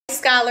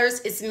scholars,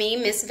 it's me,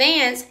 Miss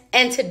Vance,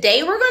 and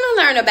today we're going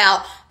to learn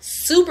about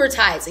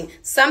subitizing.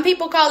 Some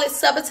people call it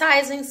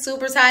subitizing,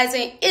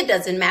 subitizing. It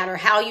doesn't matter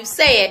how you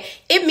say it.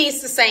 It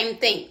means the same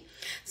thing.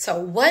 So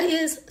what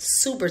is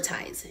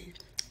subitizing?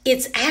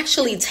 It's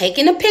actually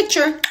taking a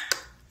picture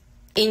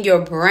in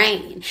your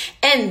brain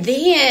and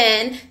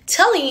then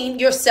telling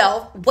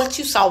yourself what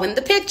you saw in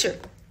the picture.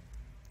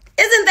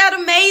 Isn't that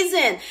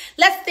amazing?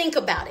 Let's think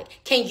about it.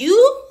 Can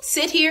you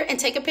sit here and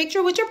take a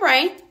picture with your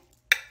brain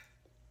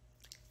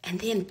and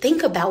then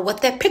think about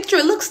what that picture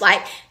looks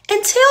like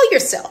and tell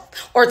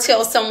yourself or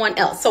tell someone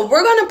else? So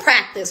we're going to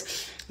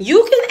practice.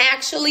 You can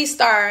actually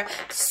start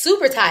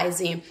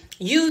subitizing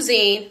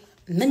using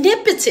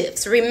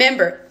manipulatives.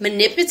 Remember,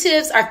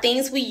 manipulatives are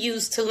things we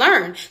use to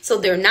learn. So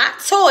they're not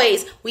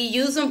toys. We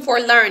use them for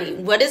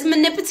learning. What is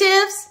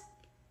manipulatives?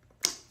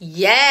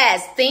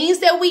 Yes, things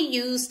that we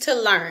use to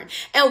learn.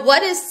 And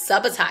what is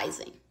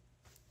subitizing?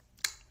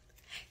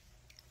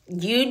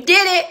 You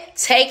did it,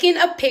 taking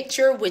a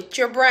picture with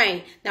your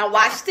brain. Now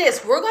watch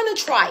this. We're going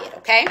to try it,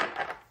 okay?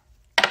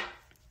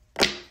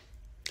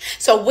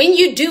 So when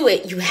you do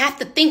it, you have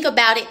to think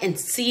about it and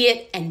see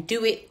it and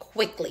do it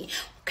quickly,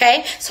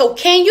 okay? So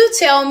can you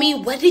tell me,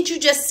 what did you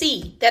just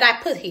see that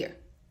I put here?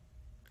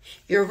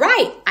 You're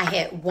right. I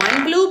had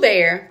one blue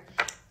bear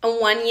and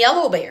one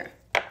yellow bear.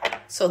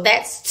 So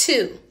that's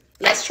 2.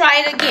 Let's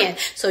try it again.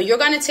 So you're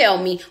going to tell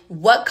me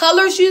what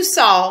colors you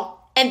saw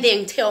and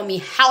then tell me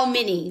how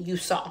many you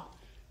saw.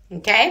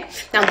 Okay?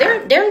 Now,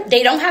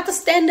 they don't have to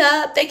stand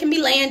up. They can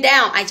be laying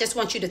down. I just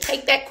want you to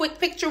take that quick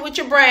picture with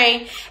your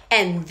brain,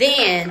 and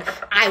then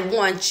I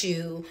want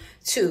you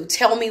to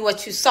tell me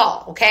what you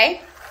saw.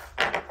 Okay?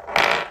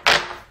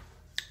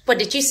 What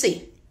did you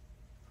see?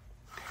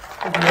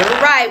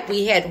 You're right.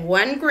 We had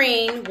one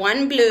green,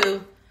 one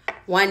blue,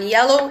 one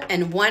yellow,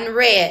 and one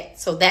red.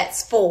 So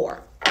that's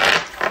 4.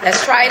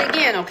 Let's try it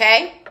again,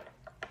 okay?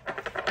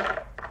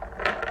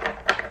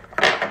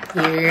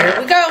 Here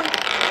we go.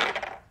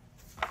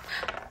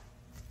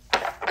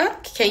 Oh,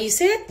 can you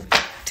see it?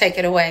 Take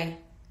it away.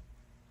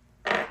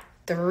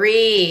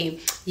 3.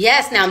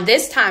 Yes, now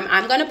this time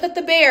I'm going to put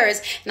the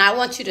bears, and I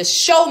want you to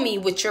show me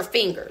with your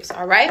fingers,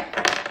 all right?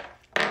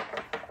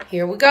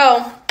 Here we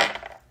go.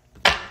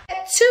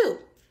 2.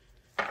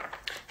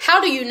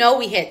 How do you know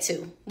we had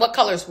 2? What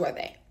colors were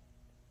they?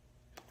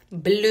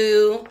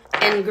 Blue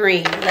and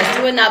green. Let's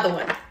do another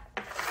one.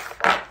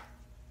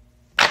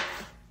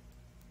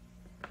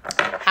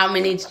 How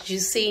many did you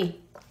see?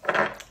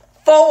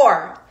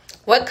 4.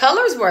 What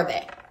colors were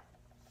they?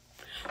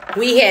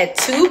 We had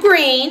 2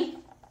 green,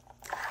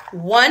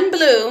 1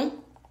 blue,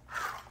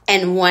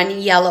 and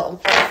 1 yellow.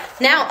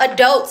 Now,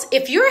 adults,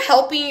 if you're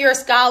helping your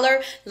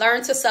scholar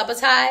learn to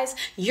subitize,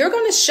 you're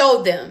going to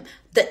show them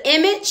the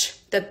image,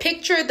 the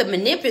picture, the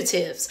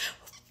manipulatives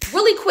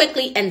really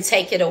quickly and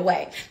take it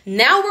away.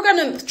 Now we're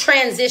going to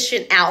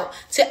transition out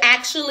to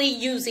actually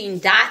using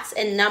dots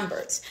and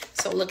numbers.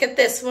 So look at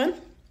this one.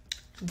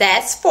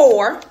 That's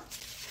 4.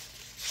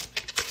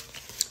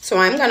 So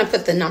I'm going to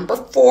put the number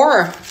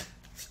 4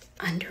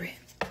 under it.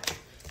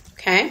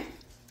 Okay.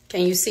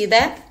 Can you see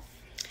that?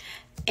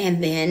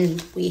 And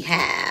then we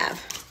have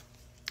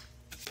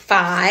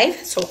 5.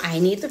 So I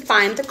need to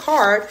find the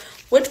card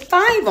with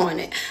 5 on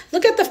it.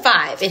 Look at the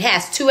 5. It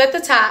has 2 at the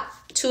top,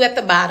 2 at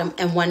the bottom,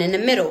 and 1 in the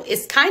middle.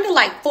 It's kind of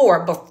like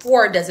 4, but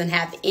 4 doesn't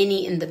have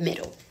any in the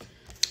middle.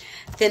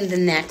 Then the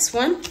next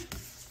one,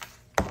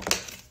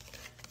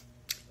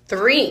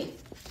 3.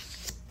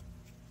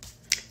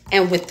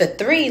 And with the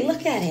 3,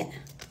 look at it.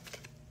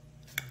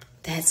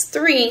 That's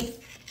 3.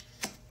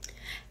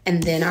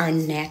 And then our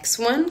next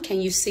one,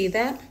 can you see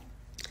that?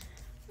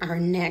 Our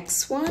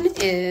next one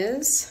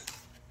is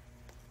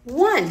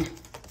 1.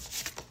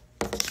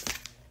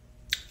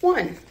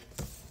 1.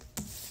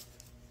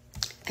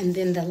 And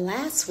then the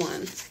last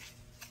one,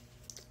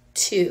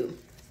 2.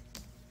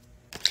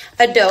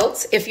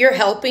 Adults, if you're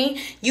helping,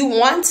 you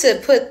want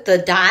to put the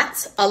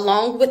dots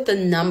along with the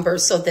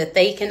numbers so that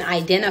they can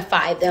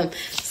identify them.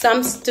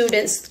 Some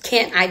students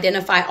can't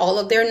identify all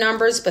of their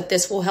numbers, but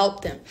this will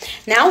help them.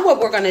 Now what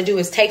we're going to do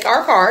is take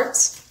our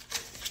cards.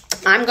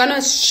 I'm going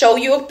to show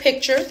you a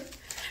picture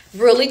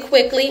really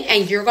quickly,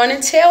 and you're going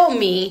to tell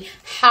me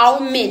how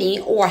many,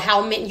 or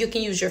how many. You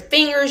can use your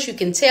fingers, you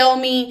can tell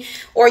me,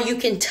 or you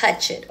can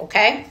touch it,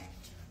 okay?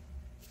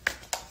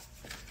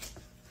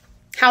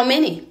 How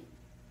many?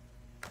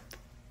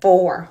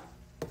 4.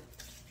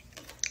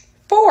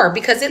 4,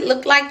 because it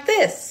looked like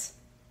this.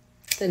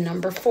 The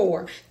number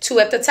 4. 2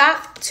 at the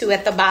top, 2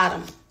 at the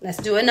bottom. Let's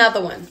do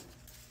another one.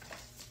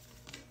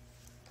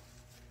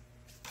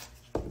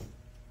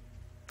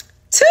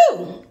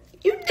 2.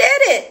 You did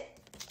it.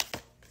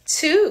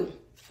 2.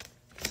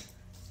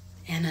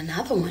 And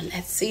another one.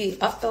 Let's see.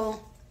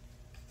 Uh-oh.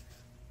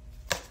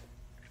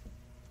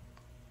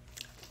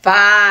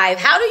 5.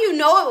 How do you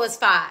know it was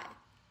 5?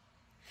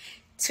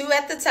 2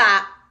 at the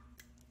top,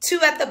 2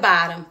 at the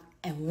bottom,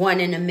 and 1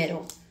 in the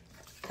middle.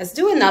 Let's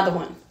do another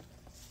one.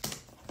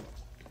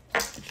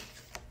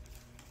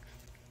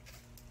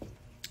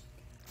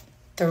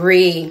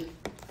 3.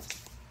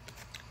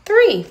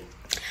 3.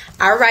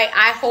 All right,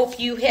 I hope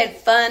you had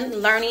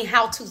fun learning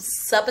how to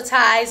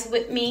subitize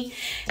with me.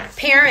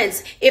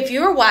 Parents, if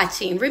you're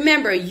watching,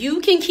 remember,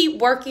 you can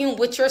keep working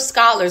with your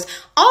scholars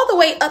all the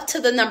way up to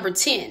the number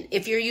 10.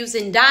 If you're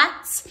using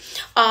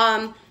dots,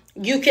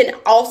 you can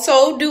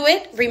also do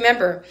it.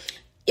 Remember,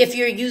 if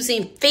you're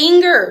using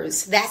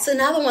fingers, that's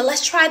another one.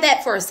 Let's try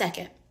that for a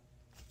second.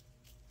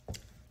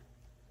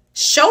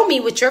 Show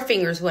me with your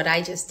fingers what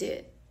I just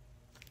did.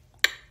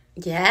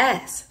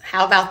 Yes.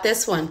 How about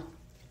this one?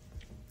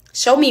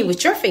 Show me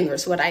with your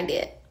fingers what I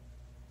did.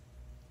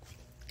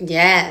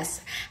 Yes.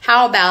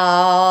 How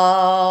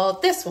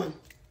about this one?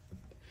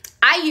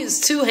 I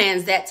used 2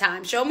 hands that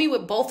time. Show me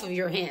with both of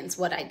your hands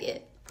what I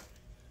did.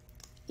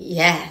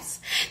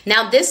 Yes.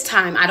 Now this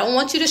time, I don't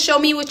want you to show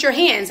me with your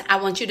hands. I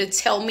want you to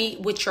tell me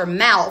with your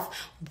mouth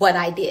what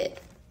I did.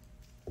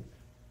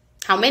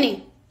 How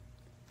many?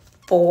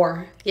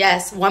 4.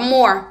 Yes. One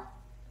more.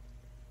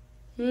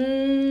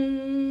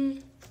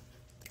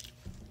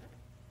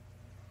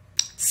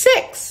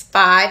 6.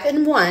 5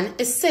 and 1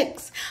 is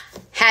 6.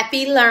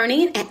 Happy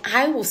learning, and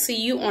I will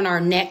see you on our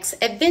next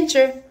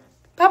adventure.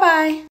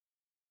 Bye-bye.